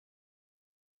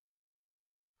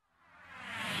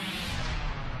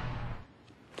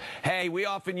Hey, we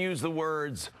often use the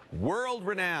words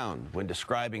world-renowned when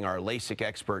describing our LASIK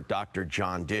expert, Dr.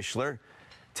 Jon Dishler.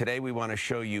 Today we want to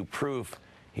show you proof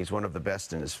he's one of the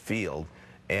best in his field,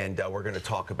 and we're going to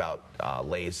talk about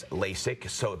LASIK.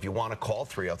 So if you want to call,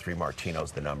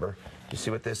 303-MARTINO's the number. You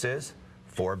see what this is?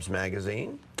 Forbes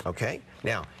magazine. Okay.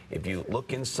 Now, if you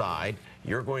look inside,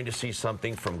 you're going to see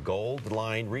something from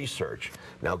Goldline Research.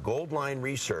 Now, Goldline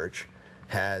Research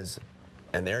has,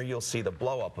 and there you'll see the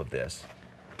blow-up of this.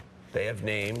 They have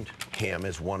named him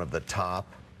as one of the top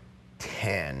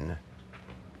 10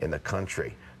 in the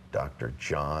country. Dr.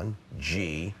 Jon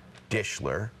G.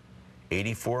 Dishler,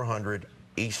 8400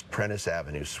 East Prentice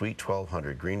Avenue, Suite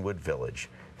 1200, Greenwood Village,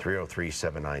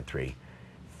 303-793-3000.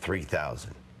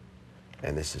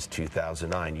 And this is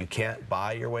 2009. You can't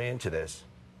buy your way into this.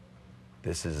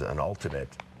 This is an ultimate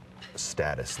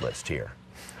status list here.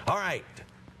 All right,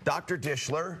 Dr.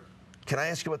 Dishler, can I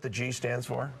ask you what the G stands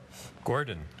for?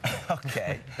 Gordon.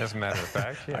 Okay. As a matter of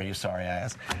fact, yeah. Are you sorry I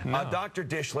asked? No. Dr.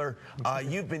 Dishler,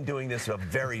 you've been doing this a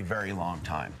very, very long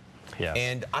time. Yes.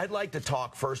 And I'd like to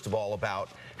talk, first of all,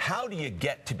 about how do you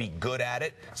get to be good at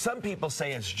it? Some people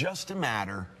say it's just a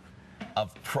matter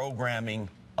of programming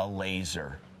a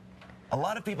laser. A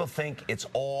lot of people think it's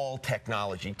all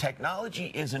technology. Technology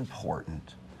is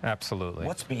important. Absolutely.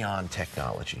 What's beyond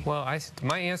technology? Well,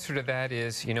 my answer to that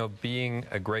is, you know, being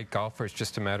a great golfer is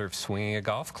just a matter of swinging a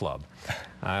golf club.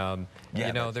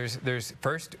 You know, there's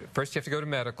first you have to go to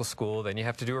medical school, then you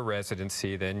have to do a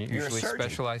residency, then usually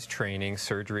specialized training,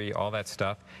 surgery, all that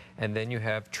stuff, and then you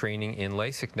have training in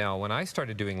LASIK. Now, when I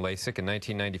started doing LASIK in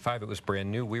 1995, it was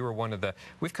brand new. We were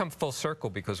we've come full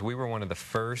circle because we were one of the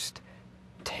first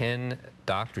 10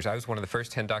 doctors. I was one of the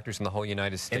first 10 doctors in the whole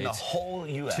United States. In the whole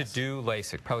U.S. To do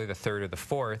LASIK, probably the third or the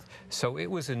fourth. So it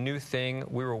was a new thing.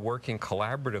 We were working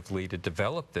collaboratively to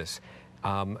develop this.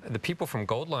 The people from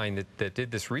Goldline that did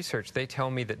this research, they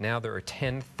tell me that now there are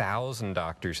 10,000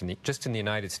 doctors just in the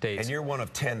United States. And you're one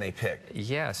of 10 they picked.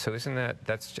 Yeah, so isn't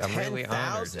that's I'm really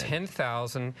honored.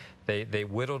 10,000. They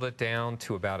whittled it down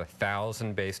to about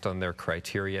 1,000 based on their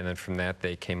criteria, and then from that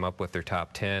they came up with their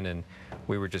top 10, and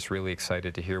we were just really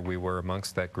excited to hear we were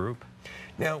amongst that group.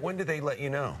 Now, when did they let you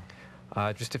know?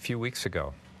 Just a few weeks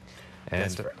ago.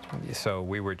 And so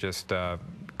we were just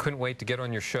couldn't wait to get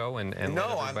on your show and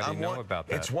let everybody know about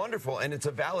that. It's wonderful, and it's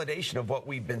a validation of what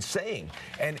we've been saying.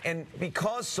 And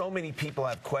because so many people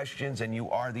have questions and you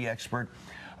are the expert,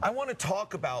 I want to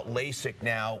talk about LASIK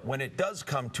now. When it does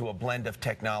come to a blend of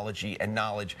technology and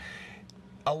knowledge,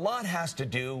 a lot has to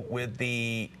do with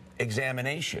the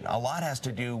examination. A lot has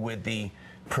to do with the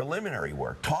preliminary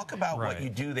work. Talk about what you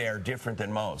do there different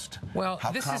than most. Well,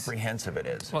 how comprehensive it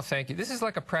is. Well, thank you. This is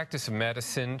like a practice of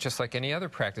medicine, just like any other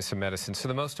practice of medicine. So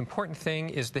the most important thing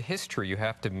is the history. You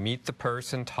have to meet the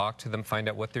person, talk to them, find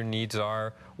out what their needs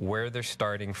are, where they're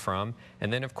starting from.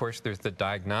 And then, of course, there's the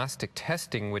diagnostic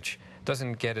testing, which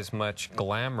doesn't get as much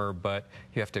glamour, but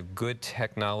you have to have good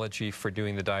technology for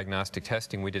doing the diagnostic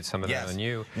testing. We did some of that on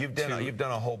you. You've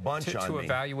done a whole bunch on me. To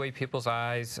evaluate people's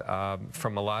eyes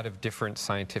from a lot of different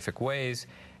scientific ways.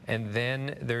 And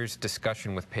then there's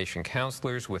discussion with patient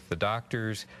counselors, with the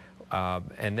doctors,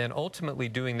 and then ultimately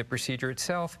doing the procedure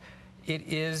itself. It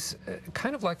is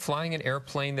kind of like flying an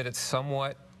airplane, that it's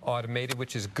somewhat automated,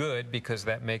 which is good because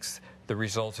that makes the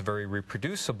results very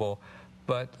reproducible.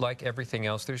 But like everything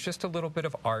else, there's just a little bit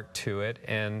of art to it,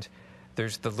 and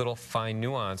there's the little fine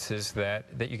nuances that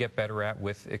you get better at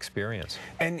with experience.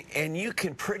 And you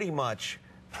can pretty much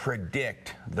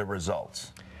predict the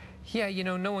results. Yeah, you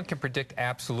know, no one can predict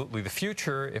absolutely the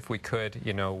future. If we could,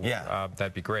 you know,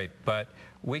 that'd be great. But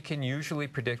we can usually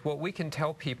predict. What we can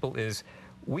tell people is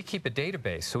we keep a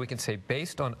database, so we can say,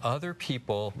 based on other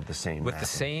people with the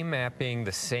same mapping,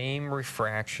 the same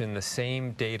refraction, the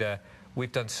same data. We've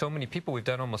done so many people, we've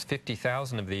done almost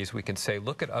 50,000 of these. We can say,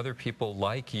 look at other people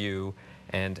like you,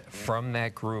 and from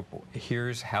that group,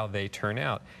 here's how they turn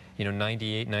out. You know,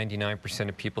 98, 99%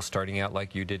 of people starting out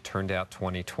like you did turned out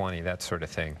 20/20, that sort of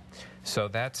thing. So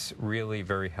that's really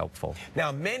very helpful.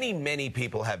 Now, many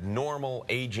people have normal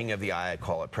aging of the eye. I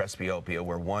call it presbyopia,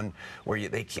 where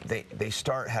they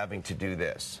start having to do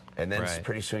this, and then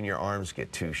pretty soon your arms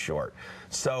get too short.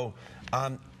 So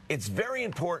it's very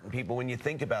important, people, when you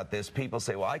think about this. People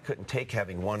say, well, I couldn't take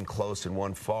having one close and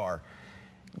one far.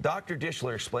 Dr.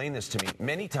 Dishler explained this to me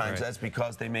many times. That's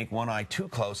because they make one eye too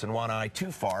close and one eye too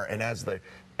far, and as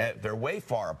they're way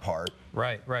far apart.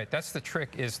 Right. That's the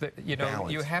trick, is that, you know,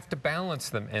 you have to balance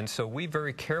them. And so we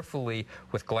very carefully,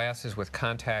 with glasses, with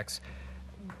contacts,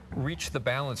 reach the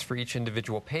balance for each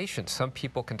individual patient. Some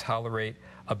people can tolerate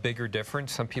a bigger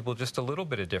difference, some people just a little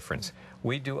bit of difference.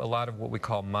 We do a lot of what we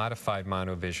call modified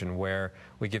monovision, where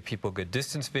we give people good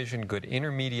distance vision, good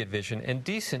intermediate vision, and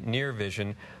decent near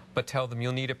vision, but tell them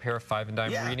you'll need a pair of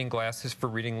 5-and-dime reading glasses for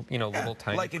reading, little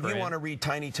tiny Like if print. you want to read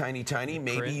tiny,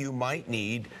 maybe you might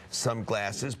need some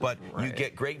glasses, but you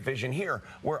get great vision here,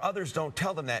 where others don't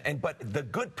tell them that. But the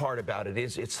good part about it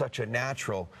is it's such a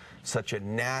natural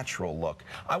look.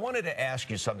 I wanted to ask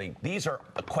you something. These are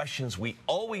questions we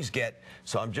always get,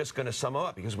 so I'm just going to sum them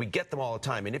up because we get them all the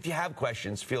time. And if you have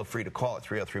questions, feel free to call at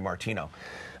 303-MARTINO.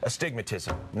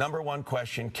 Astigmatism. Number one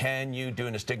question, can you do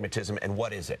an astigmatism, and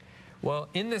what is it? Well,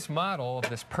 in this model of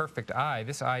this perfect eye,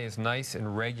 this eye is nice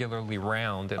and regularly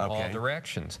round in all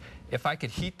directions. If I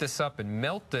could heat this up and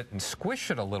melt it and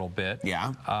squish it a little bit,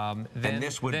 then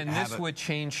this would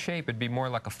change shape. It'd be more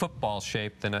like a football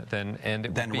shape than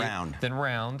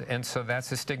round. And so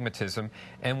that's astigmatism.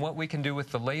 And what we can do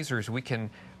with the lasers, we can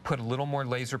put a little more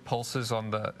laser pulses on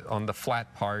the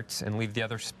flat parts and leave the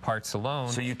other parts alone.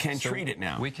 So you can treat it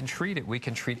now. We can treat it. We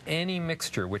can treat any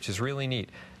mixture, which is really neat.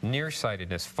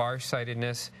 Nearsightedness,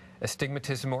 farsightedness,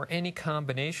 astigmatism, or any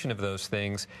combination of those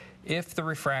things. If the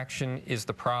refraction is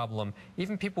the problem,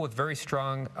 even people with very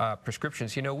strong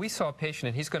prescriptions. We saw a patient,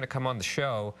 and he's going to come on the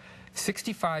show,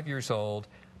 65 years old,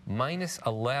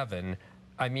 -11,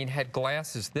 had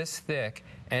glasses this thick,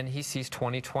 and he sees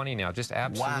 20/20 now. Just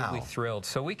absolutely thrilled.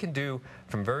 So we can do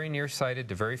from very nearsighted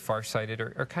to very farsighted,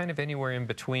 or kind of anywhere in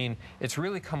between. It's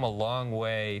really come a long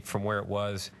way from where it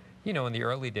was, in the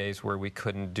early days where we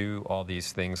couldn't do all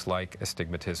these things like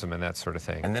astigmatism and that sort of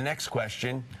thing. And the next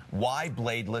question, why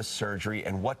bladeless surgery,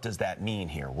 and what does that mean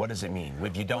here? What does it mean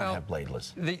if you don't have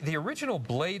bladeless? The original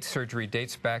blade surgery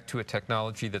dates back to a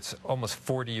technology that's almost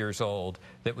 40 years old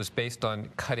that was based on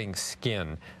cutting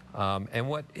skin. And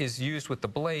what is used with the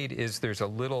blade is there's a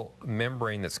little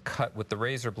membrane that's cut with the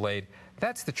razor blade.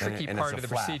 That's the tricky part of the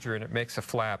procedure, and it makes a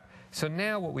flap. So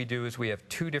now what we do is we have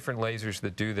two different lasers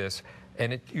that do this,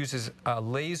 and it uses a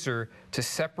laser to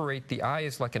separate the eye.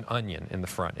 Is like an onion in the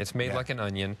front. It's made like an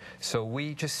onion. So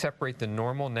we just separate the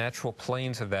normal natural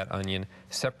planes of that onion,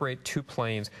 separate two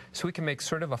planes, so we can make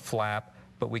sort of a flap,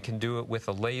 but we can do it with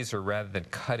a laser rather than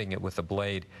cutting it with a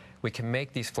blade. We can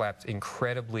make these flaps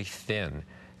incredibly thin.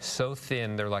 So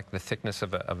thin, they're like the thickness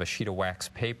of a sheet of wax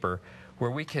paper,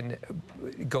 where we can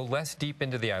go less deep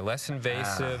into the eye, less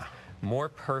invasive, more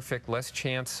perfect, less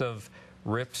chance of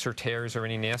rips or tears or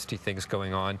any nasty things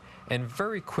going on, and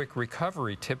very quick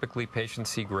recovery. Typically,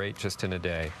 patients see great just in a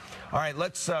day. All right,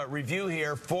 let's review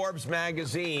here. Forbes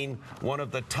magazine, one of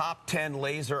the top 10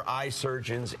 laser eye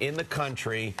surgeons in the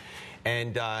country,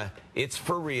 and it's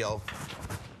for real.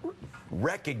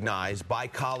 Recognized by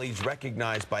colleagues,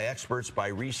 recognized by experts, by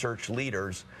research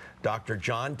leaders, Dr.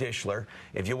 Jon Dishler.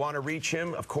 If you want to reach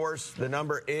him, of course, the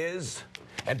number is,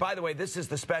 and by the way, this is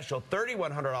the special,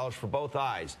 $3,100 for both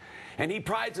eyes. And he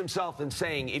prides himself in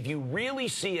saying, if you really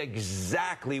see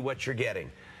exactly what you're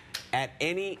getting at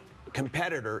any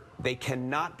competitor, they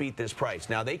cannot beat this price.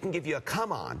 Now, they can give you a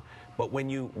come on, but when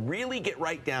you really get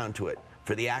right down to it,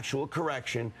 for the actual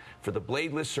correction, for the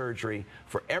bladeless surgery,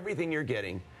 for everything you're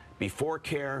getting, before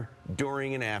care,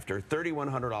 during and after,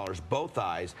 $3,100 both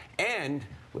eyes, and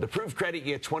with approved credit,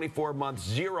 you get 24 months,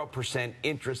 0%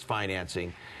 interest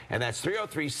financing, and that's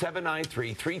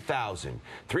 303-793-3000,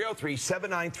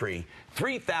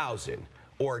 303-793-3000,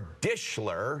 or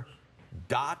Dishler.com,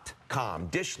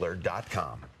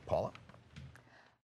 Dishler.com. Paula?